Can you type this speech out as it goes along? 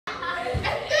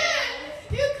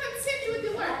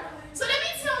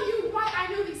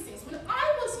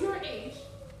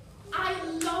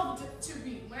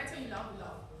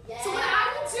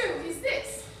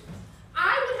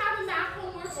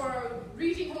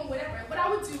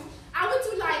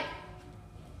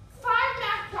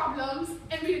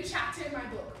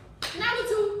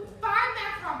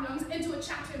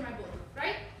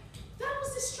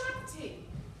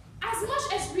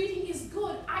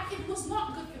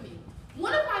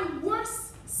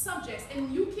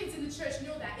and you kids in the church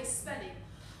know that, is spelling.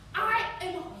 I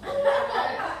am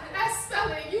horrible at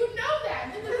spelling. You know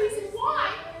that. And the reason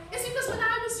why is because when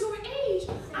I was your age,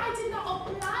 I did not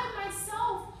apply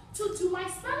myself to do my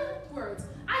spelling words.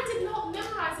 I did not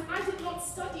memorize them. I did not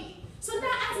study. So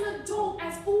now as an adult,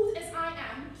 as old as I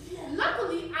am,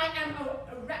 luckily I am a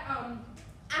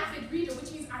avid reader,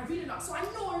 which means I read a lot. So I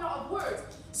know a lot of words.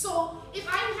 So if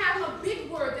I have a big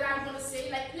word that I want to say,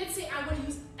 like let's say I want to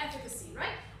use efficacy,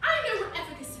 right? I know what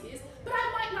efficacy is, but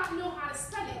I might not know how to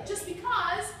spell it just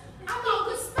because I'm not a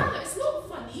good speller. It's not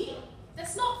funny.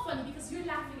 That's not funny because you're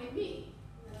laughing at me,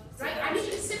 right? I need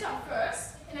you to sit up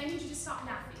first, and I need you to stop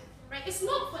laughing, right? It's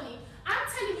not funny. I'm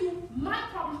telling you my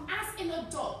problem as an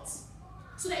adult,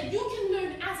 so that you can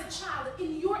learn as a child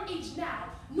in your age now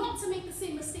not to make the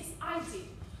same mistakes I did.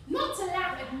 Not to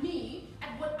laugh at me,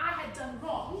 at what I had done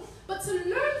wrong, but to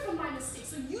learn from my mistakes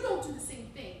so you don't do the same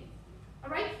thing. All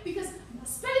right? Because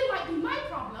spelling might be my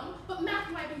problem, but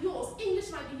math might be yours, English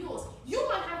might be yours. You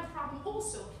might have a problem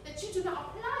also that you do not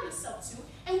apply yourself to,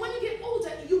 and when you get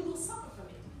older, you will suffer from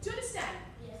it. Do you understand?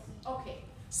 Yes. Okay.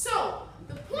 So,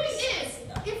 the point is,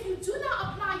 if you do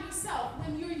not apply yourself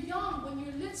when you're young, when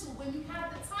you're little, when you have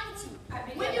the time to,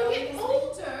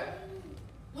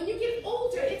 when you get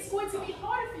older, it's going to be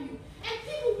harder for you. And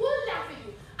people will laugh at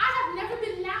you. I have never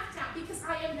been laughed at because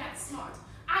I am that smart.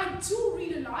 I do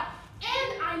read a lot,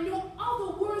 and I know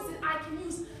other words that I can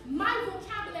use. My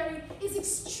vocabulary is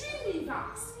extremely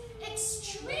vast.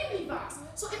 Extremely vast.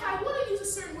 So if I want to use a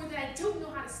certain word that I don't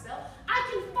know how to spell, I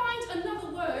can find another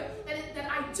word that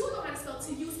I do know how to spell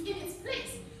to use in its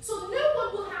place. So no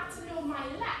one will have to know my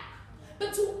lack.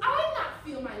 But do I not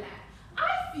feel my lack?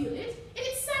 I feel it, and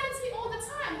it saddens me all the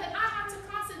time that I have to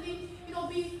constantly,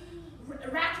 be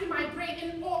racking my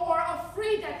brain or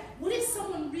afraid that what if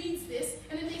someone reads this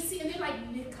and then they see and they're like,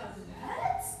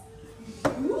 Nicolette?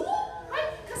 You?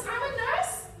 Right? Because I'm a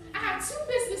nurse. I have 2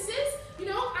 businesses.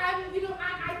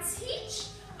 I teach.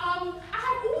 I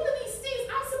have all of these things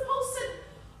I'm supposed to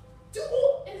do,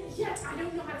 and yet I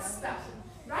don't know how to spell.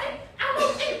 Right? And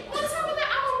on top of that,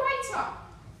 I'm a writer.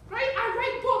 Right? I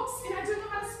write books and I don't know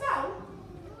how to spell.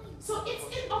 So it's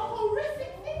a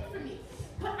horrific thing for me.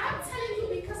 But I'm telling you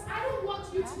because I don't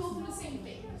want you to go through the same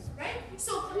thing. Right?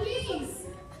 So please,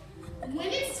 when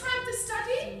it's time to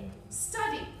study,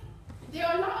 study. There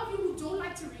are a lot of you who don't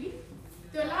like to read.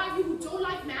 There are a lot of you who don't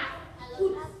like math.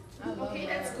 Okay,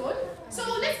 that's good. So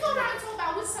let's go around and talk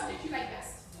about which subject you like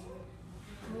best.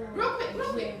 Real quick,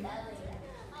 real quick.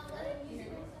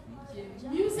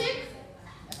 Music?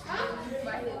 Huh?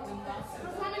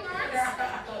 Performing arts?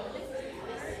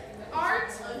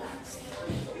 Art?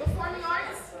 Performing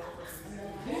arts?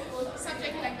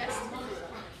 Subject you like best?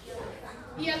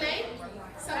 ELA?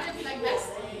 Subject you like best?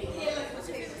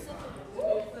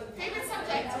 Favorite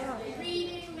subject?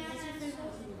 Reading,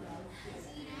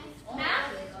 math?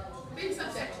 Favorite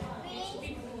subject?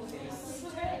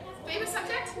 Favorite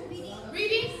subject?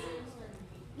 Reading?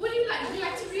 What do you like? Do you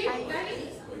like to read?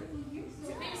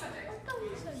 Favorite subject?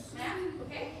 Math?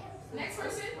 Okay. Next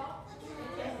person?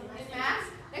 Math?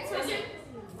 Next person?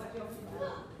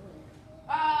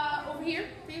 Over here.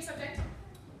 Favorite subject?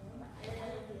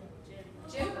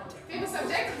 Gym? Favorite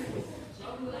subject?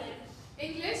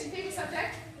 English? Favorite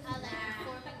subject?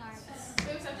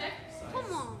 Favorite subject?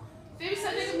 Come on. Favorite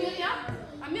subject, Amelia?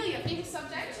 Amelia, favorite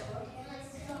subject?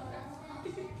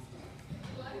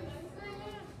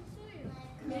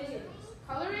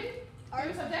 Coloring?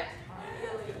 Favorite subject?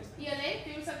 ELA?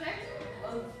 Favorite subject?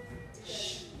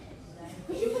 Shh.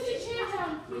 Could you put your chair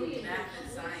down, please? Math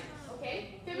and science.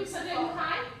 Okay. Favorite subject,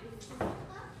 Mukai?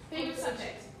 Favorite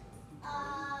subject?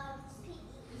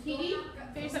 PD?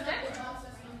 Favorite subject?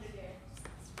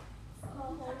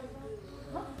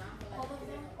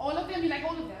 All of them? You like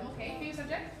all of them? Okay. Favorite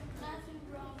subject?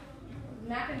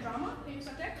 Math and drama. Favorite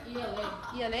subject?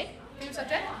 ELA. Favorite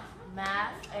subject?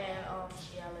 Math and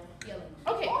ELA.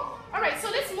 Okay. All right. So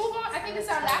let's move on. I think this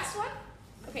is our last one.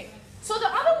 Okay. So the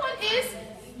other one is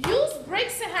use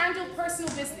breaks to handle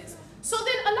personal business. So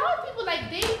then a lot of people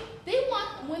they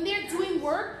want when they're doing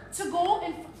work to go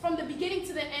and from the beginning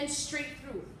to the end straight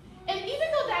through. And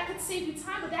even though that could save you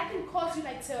time, but that can cause you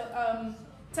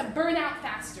to burn out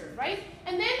faster, right?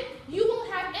 And then you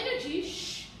won't have energy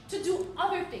to do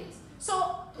other things.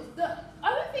 So the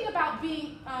other thing about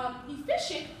being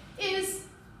efficient is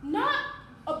not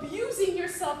abusing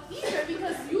yourself either,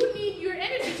 because you need your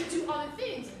energy to do other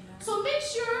things. So make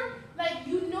sure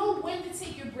you know when to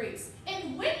take your breaks.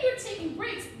 And when you're taking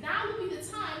breaks, now would be the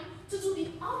time to do the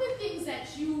other things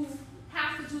that you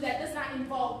have to do that does not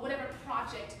involve whatever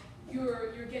project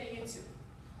you're getting into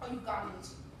or you've gotten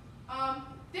into.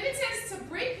 Then it says to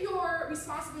break your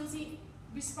responsibilities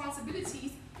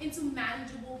into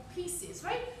manageable pieces,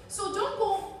 right? So don't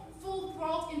go full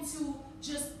throttle into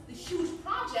just the huge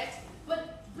project,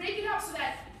 but break it up so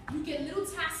that you get little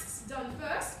tasks done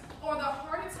first, or the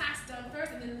harder tasks done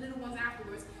first, and then the little ones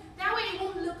afterwards. That way it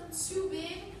won't look too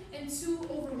big and too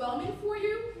overwhelming for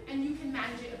you, and you can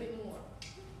manage it a bit more.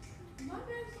 My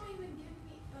parents don't even give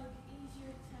me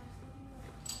easier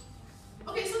tasks.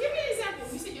 Okay, so give me an example.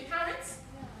 You said your parents?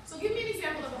 Yeah. So give me an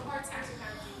example of a hard task your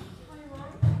parents give you. My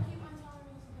mom keep on telling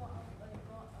me to go outside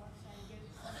and get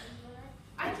something for her.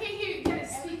 I can't hear you. You gotta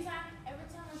speak. Every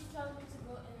time she tells me to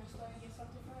go in the store and get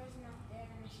something for her, it's not there,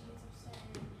 and then she gets upset,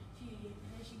 and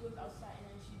then she goes outside and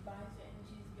then she buys it and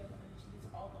she gets together and she gets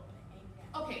all over and angry.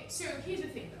 Okay, so here's the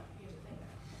thing though.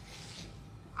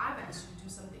 I've asked you to do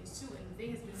some things too, and the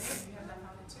thing has been there, you have not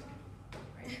found it too.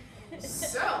 Right?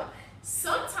 So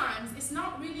sometimes it's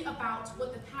not really about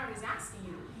what the parent is asking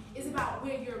you, it's about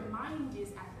where your mind is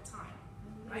at the time.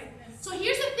 Right? So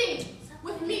here's the thing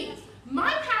with me.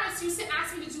 My parents used to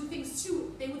ask me to do things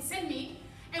too. They would send me,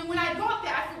 and when I got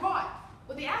there, I forgot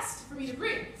what they asked for me to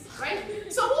bring. Right?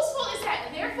 So whose fault is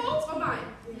that? Their fault or mine?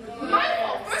 My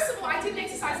fault. First of all, I didn't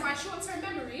exercise my short-term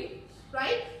memory,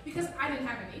 right? Because I didn't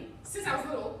have any. Since I was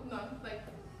little, none. Like,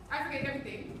 I forget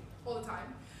everything all the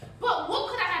time. But what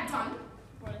could I have done?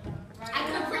 I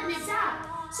could have written it down.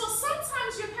 So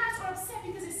sometimes your parents are upset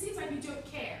because it seems like you don't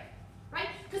care, right?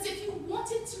 Because if you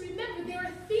wanted to remember, there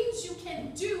are things you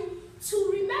can do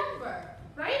to remember,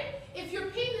 right? If you're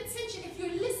paying attention, if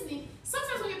you're listening,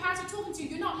 sometimes when your parents are talking to you,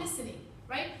 you're not listening,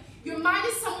 right? Your mind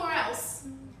is somewhere else.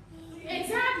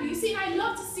 Exactly. You see, I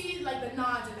love to see like the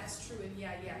nods, and that's true, and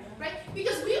yeah, right?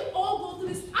 Because we all go through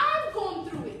this. I've gone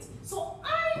through it, so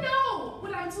I know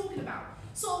what I'm talking about.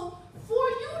 So for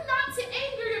you not to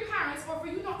anger your parents, or for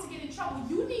you not to get in trouble,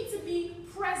 you need to be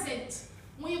present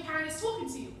when your parent is talking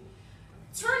to you.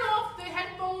 Turn off the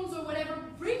headphones or whatever.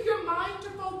 Bring your mind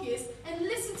to focus and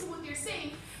listen to what they're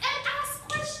saying, and ask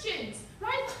questions,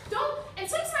 right? Don't. And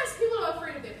sometimes people are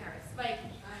afraid of their parents, like.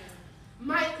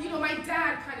 My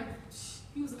dad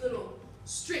he was a little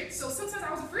strict, so sometimes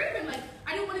I was afraid of him, like,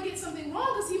 I didn't want to get something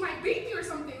wrong because he might beat me or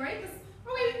something, right? Because,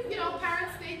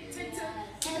 parents, they tend to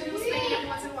give a little spanking every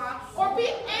once in a while, or be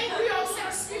angry or upset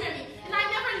or scream at me, and I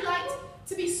never liked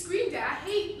to be screamed at. I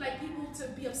hate, people to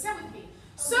be upset with me.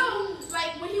 So,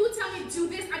 when he would tell me to do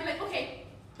this, I'd be like, okay,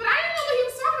 but I didn't know what he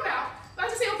was talking about, but I'd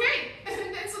just say, okay, and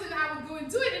then so then I would go and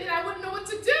do it, and then I wouldn't know what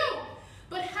to do.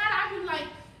 But had I been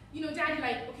Daddy,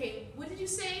 okay, what did you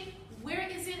say? Where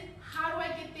is it? How do I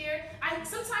get there?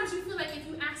 Sometimes you feel like if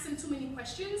you ask them too many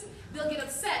questions, they'll get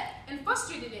upset and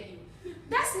frustrated at you.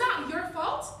 That's not your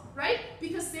fault, right?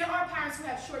 Because there are parents who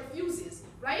have short fuses,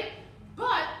 right?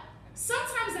 But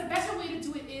sometimes a better way to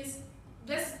do it is,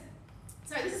 this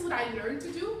is what I learned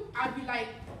to do. I'd be like,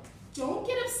 don't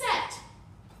get upset,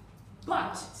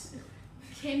 but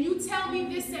can you tell me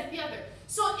this, that, the other?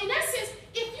 So in essence,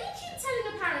 if you keep telling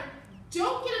the parent,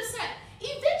 don't get upset,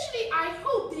 eventually I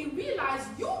hope they realize,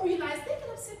 you realize they get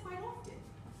upset quite often,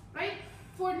 right?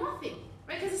 For nothing,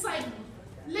 right? Because it's like,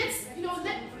 you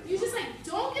just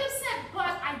don't get upset,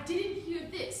 but I didn't hear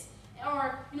this.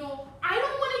 Or, I don't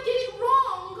want to get it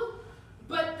wrong,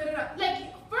 but,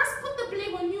 first put the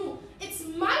blame on you. It's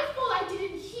my fault I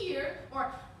didn't hear,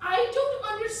 or I don't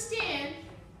understand,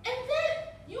 and then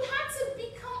you have to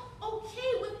become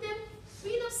okay with them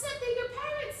being upset. They're your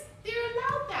parents. They're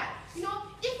allowed that.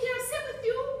 If they're upset with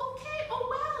you, okay, oh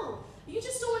well. You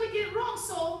just don't want to get it wrong,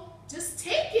 so just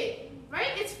take it,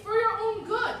 right? It's for your own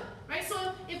good, right?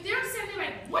 So if they're upset, they're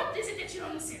like, what is it that you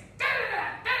don't understand?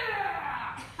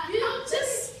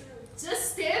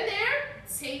 Just stand there,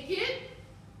 take it,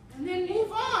 and then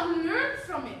move on, learn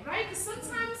from it, right? Because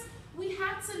sometimes we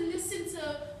have to listen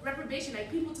to reprobation,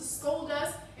 like people to scold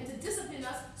us and to discipline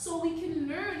us so we can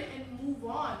learn and move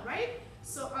on, right?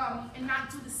 So, and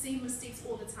not do the same mistakes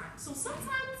all the time. So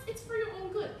sometimes it's for your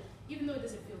own good, even though it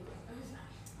doesn't feel good.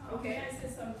 Okay. Can I say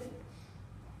something?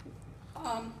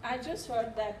 I just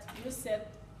heard that you said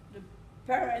the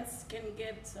parents can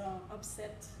get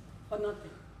upset for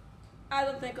nothing. I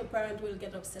don't think a parent will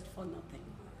get upset for nothing.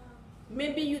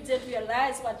 Maybe you didn't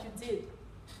realize what you did.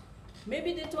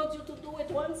 Maybe they told you to do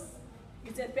it once,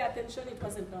 you didn't pay attention, it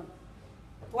wasn't done.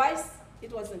 Twice,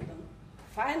 it wasn't done.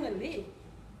 Finally,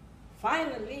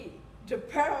 the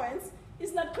parents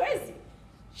is not crazy.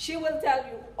 She will tell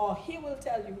you, or he will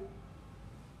tell you,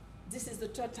 this is the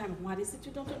third time. What is it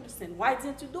you don't understand? Why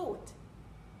didn't you do it?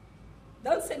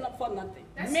 Don't say no for nothing.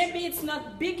 Maybe it's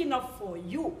not big enough for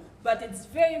you, but it's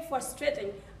very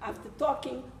frustrating after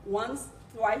talking once,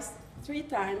 twice, 3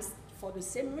 times for the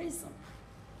same reason.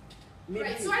 Maybe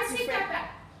Right, so I take that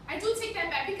back. I do take that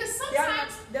back because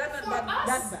sometimes they're not for that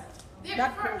us, bad.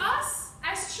 for us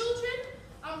as children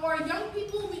or young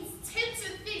people, we tend to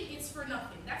think it's for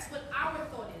nothing. That's what our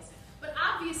thought is. But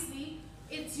obviously,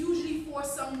 it's usually for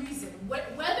some reason.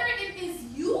 Whether it is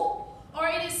you or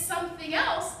it is something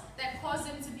else that caused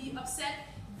them to be upset,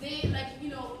 they, like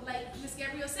Ms.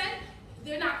 Gabrielle said,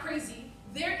 they're not crazy.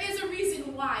 There is a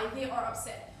reason why they are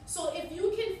upset. So if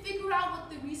you can figure out what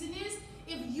the reason is,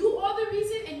 if you are the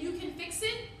reason and you can fix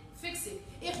it, fix it.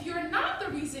 If you're not the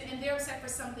reason and they're upset for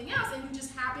something else and you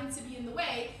just happen to be in the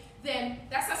way, then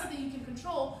that's not something you can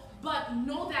control. But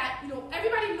know that,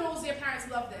 everybody knows their parents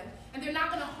love them and they're not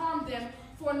going to harm them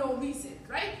for no reason,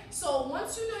 right? So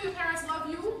once you know your parents love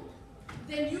you,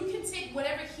 then you can take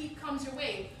whatever heat comes your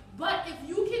way. But if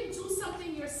you can do something